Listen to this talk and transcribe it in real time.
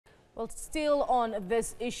Well, still on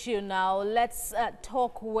this issue now, let's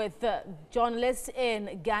talk with journalist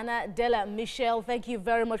in Ghana, Dela Michel. Thank you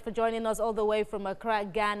very much for joining us all the way from Accra,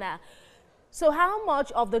 Ghana. So how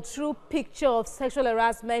much of the true picture of sexual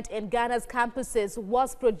harassment in Ghana's campuses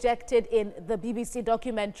was projected in the BBC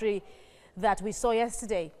documentary that we saw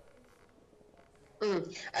yesterday?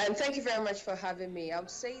 Thank you very much for having me. I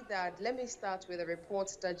would say that let me start with a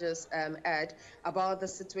report that just aired about the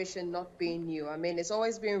situation not being new. I mean, it's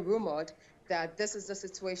always been rumored that this is the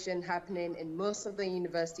situation happening in most of the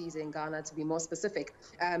universities in Ghana, to be more specific.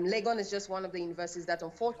 Legon is just one of the universities that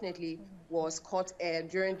unfortunately was caught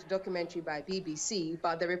during the documentary by BBC,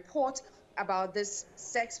 but the report about this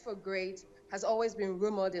sex for grades has always been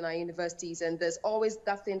rumored in our universities, and there's always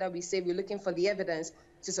that thing that we say we're looking for the evidence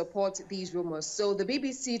to support these rumors. So the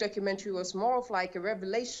BBC documentary was more of like a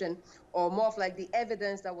revelation, or more of like the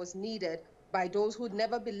evidence that was needed by those who'd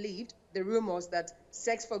never believed the rumors that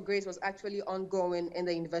sex for grades was actually ongoing in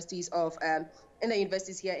the universities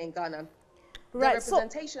here in Ghana. Right. The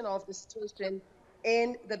representation of the situation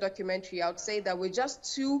in the documentary, I would say that with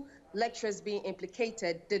just 2 lecturers being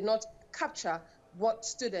implicated, did not capture what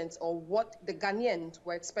students or what the Ghanaians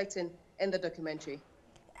were expecting in the documentary.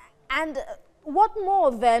 And what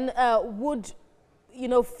more then would,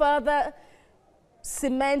 further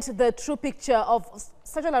cement the true picture of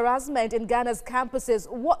sexual harassment in Ghana's campuses?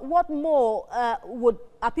 What more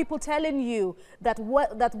are people telling you that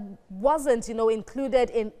wasn't, included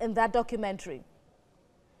in that documentary?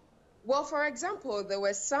 Well, for example, there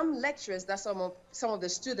were some lecturers that some of the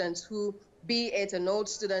students who, be it an old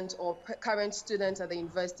student or current student at the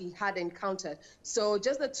university, had encountered. So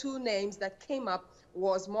just the 2 names that came up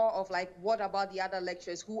was more of like, what about the other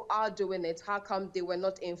lecturers who are doing it? How come they were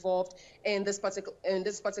not involved in this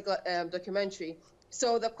particular documentary?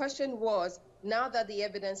 So the question was, now that the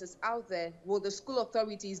evidence is out there, will the school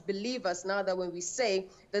authorities believe us now that when we say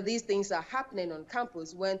that these things are happening on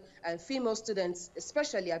campus, when female students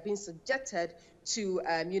especially are being subjected to,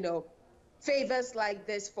 favors like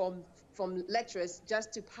this from lecturers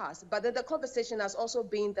just to pass? But then the conversation has also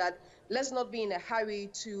been that let's not be in a hurry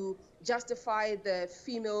to justify the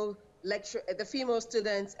female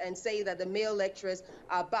students and say that the male lecturers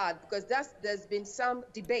are bad, because there's been some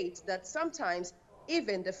debate that sometimes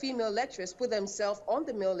even the female lecturers put themselves on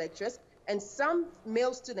the male lecturers, and some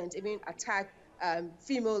male students even attack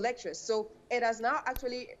female lecturers. So it has now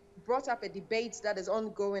actually brought up a debate that is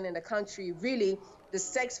ongoing in the country, really, the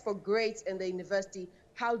sex for grades in the university.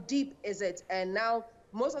 How deep is it? And now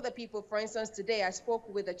most of the people, for instance, today I spoke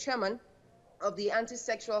with the chairman of the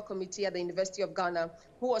anti-sexual committee at the University of Ghana,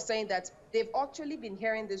 who was saying that they've actually been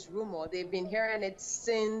hearing this rumor. They've been hearing it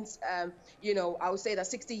since, I would say that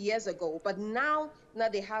 60 years ago. But now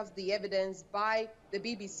they have the evidence by the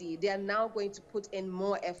BBC, they are now going to put in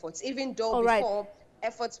more efforts, even though before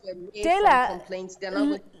efforts were made Dela, from complaints. They're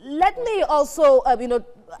now let me also,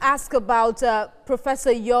 ask about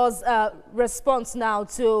Professor Yor's response now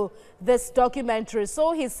to this documentary.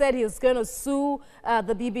 So he said he's going to sue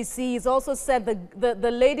the BBC. He's also said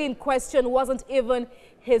the lady in question wasn't even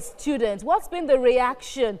his student. What's been the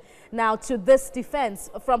reaction now to this defense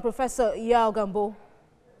from Professor Yor Gambo?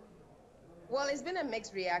 Well, it's been a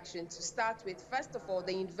mixed reaction to start with. First of all,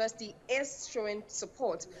 the university is showing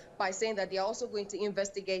support by saying that they are also going to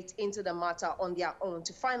investigate into the matter on their own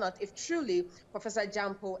to find out if truly Professor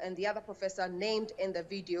Jampo and the other professor named in the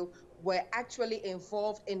video were actually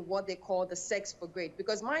involved in what they call the sex for grade.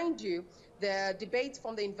 Because mind you, the debate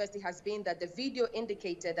from the university has been that the video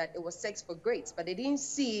indicated that it was sex for grades, but they didn't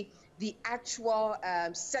see the actual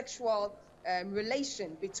sexual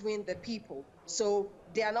relation between the people. So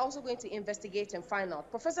they are also going to investigate and find out.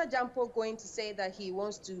 Professor Jampo going to say that he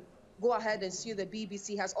wants to go ahead and sue the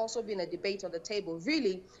BBC has also been a debate on the table.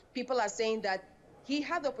 Really, people are saying that he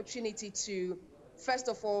had the opportunity to, first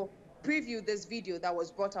of all, preview this video that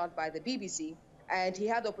was brought out by the BBC, and he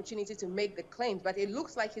had the opportunity to make the claims, but it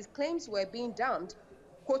looks like his claims were being damned,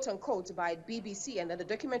 quote unquote, by BBC, and that the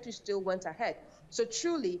documentary still went ahead. So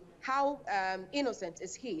truly, how innocent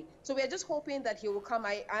is he? So we are just hoping that he will come.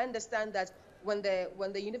 I understand that when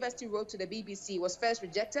the university wrote to the BBC, was first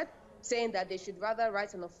rejected, saying that they should rather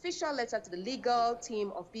write an official letter to the legal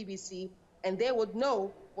team of BBC, and they would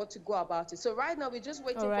know what to go about it. So right now, we're just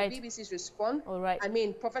waiting for BBC's response. I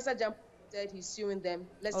mean, Professor Jampo said he's suing them.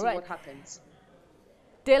 Let's see what happens.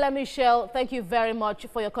 Dela Michel, thank you very much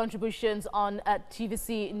for your contributions on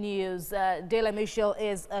TVC News. Dela Michel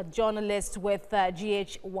is a journalist with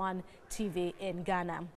GH1 TV in Ghana.